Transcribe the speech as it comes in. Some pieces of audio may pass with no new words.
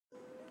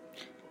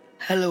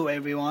Hello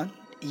everyone,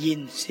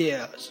 Yin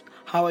here.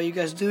 How are you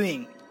guys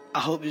doing? I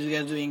hope you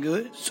guys doing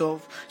good.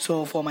 So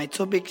for my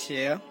topics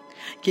here,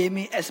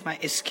 gaming as my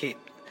escape.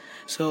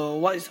 So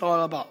what is it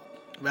all about?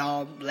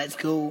 Well, let's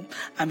go.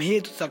 I'm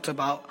here to talk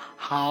about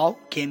how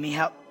gaming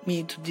helped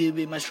me to deal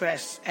with my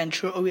stress and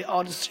throw away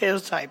all the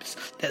stereotypes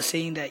that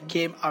saying that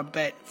games are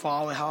bad for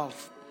our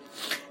health.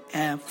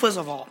 And first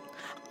of all,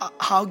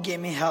 how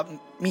gaming helped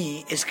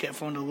me escape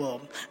from the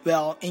world.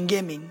 Well, in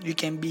gaming, you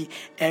can be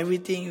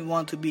everything you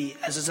want to be.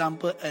 As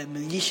example, a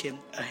magician,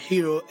 a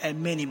hero,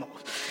 and many more.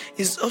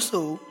 It's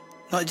also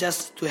not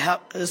just to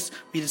help us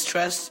with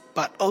stress,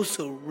 but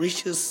also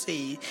Richard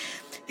say,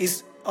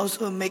 it's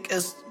also make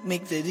us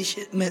make the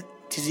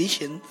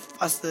decision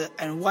faster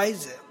and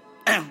wiser.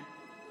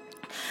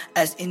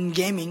 As in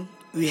gaming,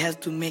 we have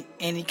to make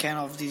any kind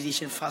of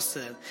decision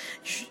faster.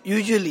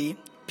 Usually,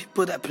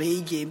 people that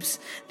play games,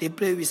 they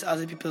play with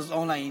other people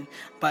online.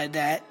 By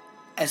that,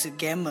 as a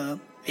gamer,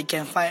 we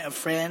can find a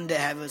friend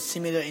that have a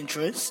similar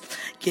interest.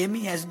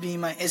 Gaming has been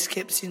my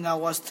escape since I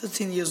was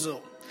 13 years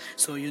old.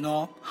 So you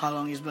know how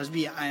long it must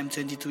be. I am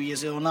 22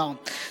 years old now.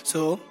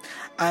 So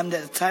I'm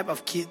that type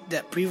of kid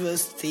that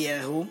prefers stay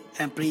at home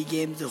and play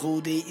games the whole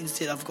day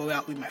instead of going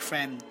out with my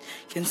friend.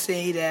 You can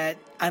say that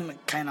I'm a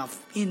kind of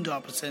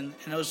indoor person,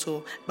 and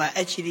also, but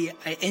actually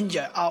I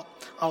enjoy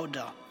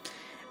outdoor.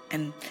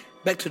 And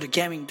back to the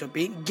gaming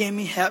topic.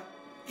 Gaming help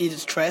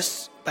ease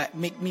stress, but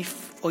make me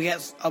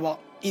forget about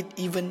it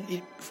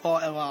even for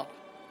a while.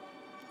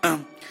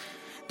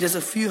 Just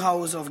a few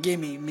hours of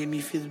gaming made me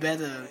feel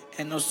better,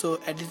 and also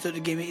addicted to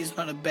gaming is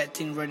not a bad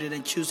thing. Rather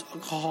than choose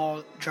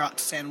alcohol,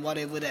 drugs, and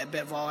whatever that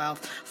bad for our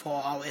health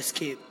for our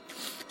escape.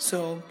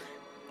 So,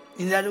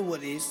 in other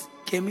words,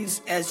 gaming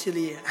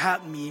actually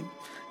helped me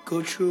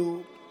go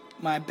through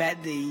my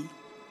bad day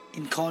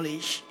in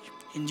college,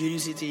 in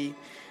university.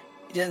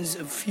 Just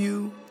a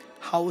few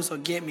hours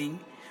of gaming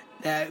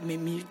that made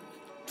me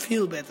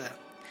feel better.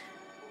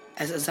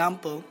 As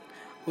example,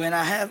 when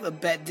I have a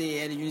bad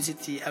day at the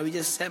university, I will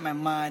just set my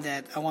mind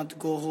that I want to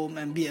go home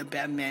and be a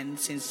bad man,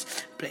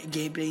 since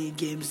playing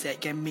games that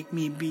can make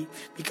me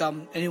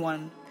become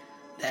anyone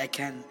that I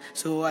can.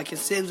 So I can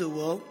save the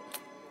world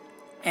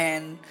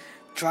and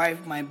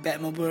drive my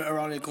Batmobile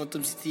around the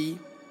Gotham City.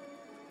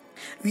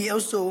 We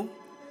also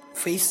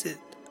face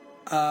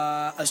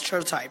a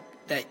stereotype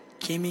that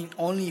gaming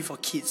only for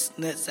kids,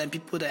 nerds, and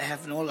people that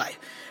have no life.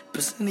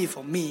 Personally,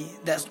 for me,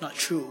 that's not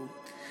true.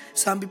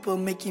 Some people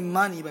making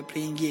money by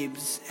playing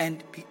games,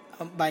 and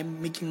by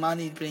making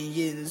money playing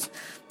games,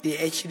 they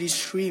actually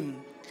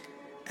stream.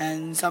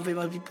 And some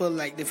famous people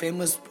like the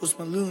famous Post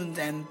Malone,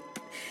 and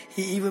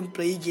he even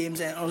play games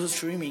and also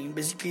streaming.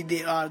 Basically,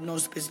 there are no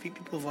specific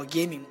people for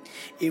gaming.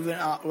 Everyone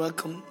are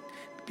welcome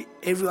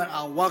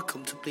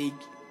to play.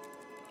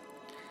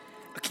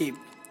 Okay,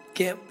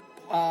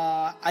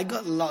 I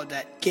got a lot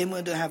that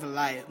gamers don't have a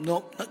life.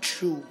 No, not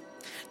true.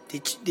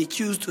 They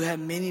choose to have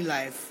many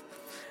lives.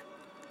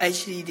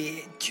 Actually,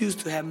 they choose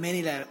to have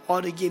many lives.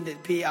 All the games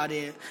that play are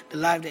the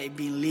life that they've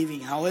been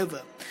living.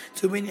 However,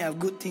 too many have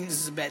good things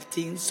is bad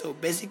things. So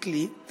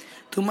basically,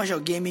 too much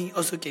of gaming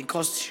also can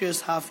cause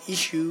serious health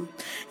issue.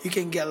 You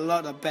can get a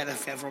lot of bad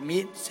effect from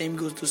it. Same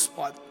goes to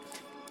sport.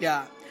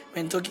 Yeah,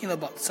 when talking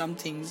about some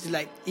things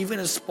like even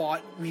a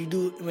sport,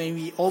 when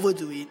we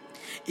overdo it,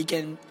 it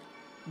can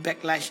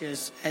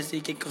backlashes, as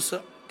it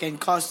can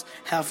cause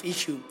health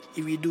issue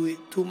if we do it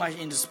too much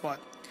in the sport.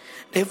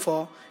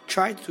 Therefore,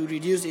 try to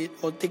reduce it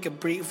or take a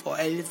break for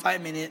at least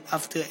 5 minutes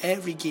after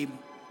every game.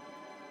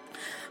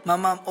 My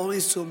mom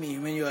always told me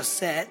when you are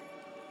sad,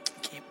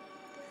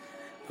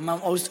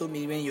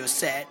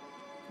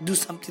 do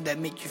something that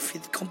makes you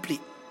feel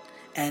complete.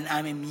 And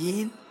I'm a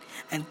yin,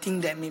 and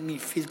thing that make me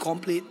feel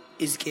complete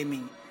is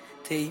gaming.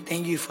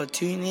 Thank you for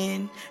tuning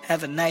in.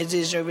 Have a nice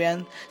day,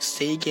 everyone.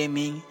 Stay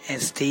gaming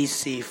and stay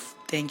safe.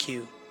 Thank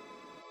you.